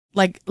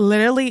Like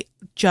literally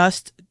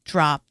just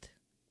dropped.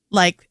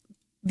 Like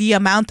the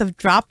amount of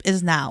drop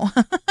is now.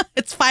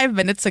 It's 5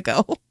 minutes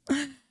ago.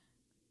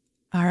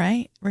 All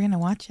right, we're gonna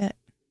watch it.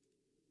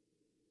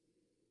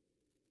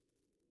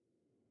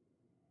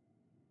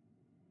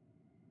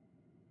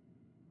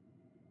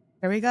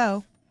 There we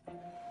go.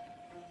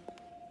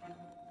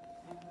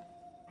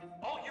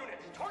 All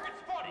units, target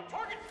spotting!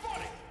 Target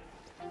spotting!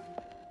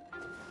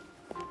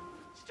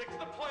 Stick to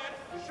the plan.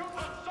 Shoot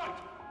on sight.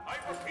 I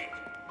repeat,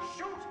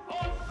 shoot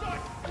on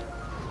sight.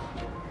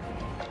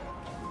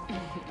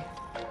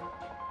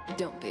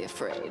 Don't be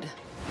afraid.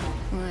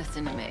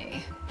 Listen to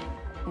me.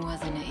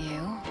 Wasn't it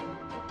you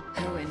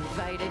who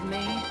invited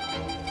me?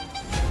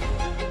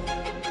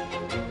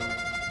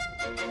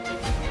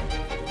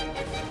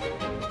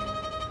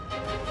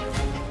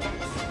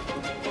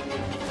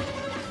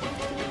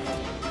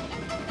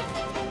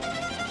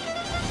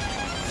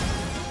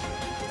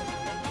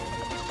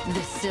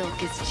 The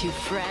silk is too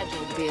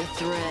fragile to be a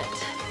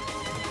threat.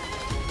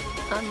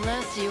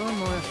 Unless you're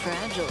more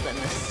fragile than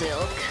the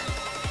silk.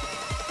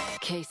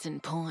 Case in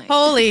point.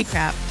 Holy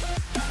crap.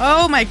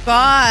 Oh my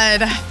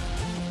god.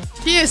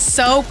 She is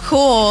so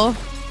cool.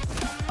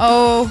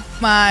 Oh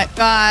my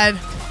god.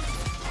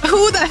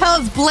 Who the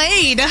hell is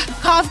Blade?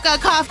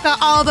 Kafka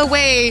all the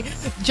way.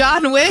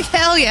 John Wick?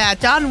 Hell yeah.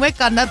 John Wick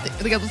got nothing.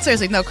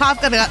 Seriously, no.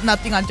 Kafka got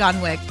nothing on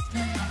John Wick.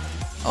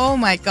 Oh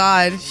my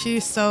god.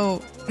 She's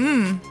so...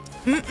 Oh,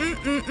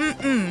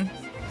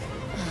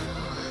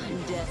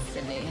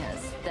 destiny has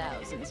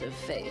thousands of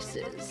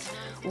faces.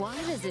 Why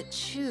does it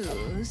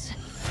choose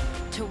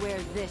to wear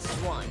this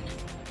one?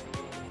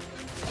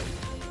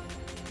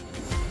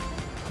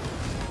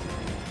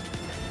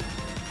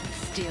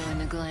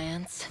 Stealing a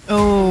glance.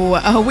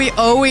 Oh, we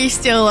always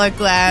steal a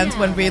glance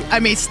when we... I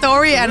mean,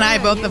 Story and I,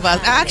 both of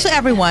us. Actually,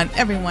 everyone.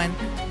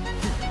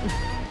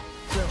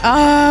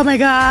 Oh my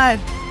god.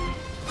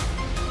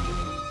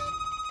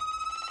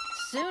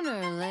 Sooner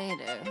or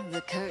later,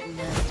 the curtain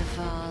has to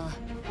fall.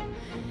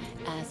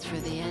 As for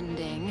the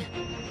ending,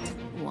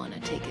 wanna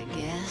take a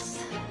guess?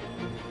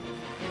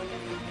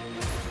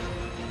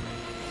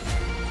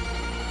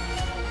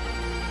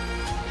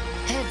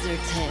 Heads or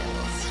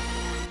tails?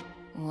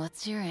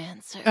 What's your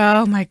answer?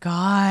 Oh my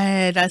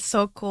god. That's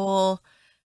so cool.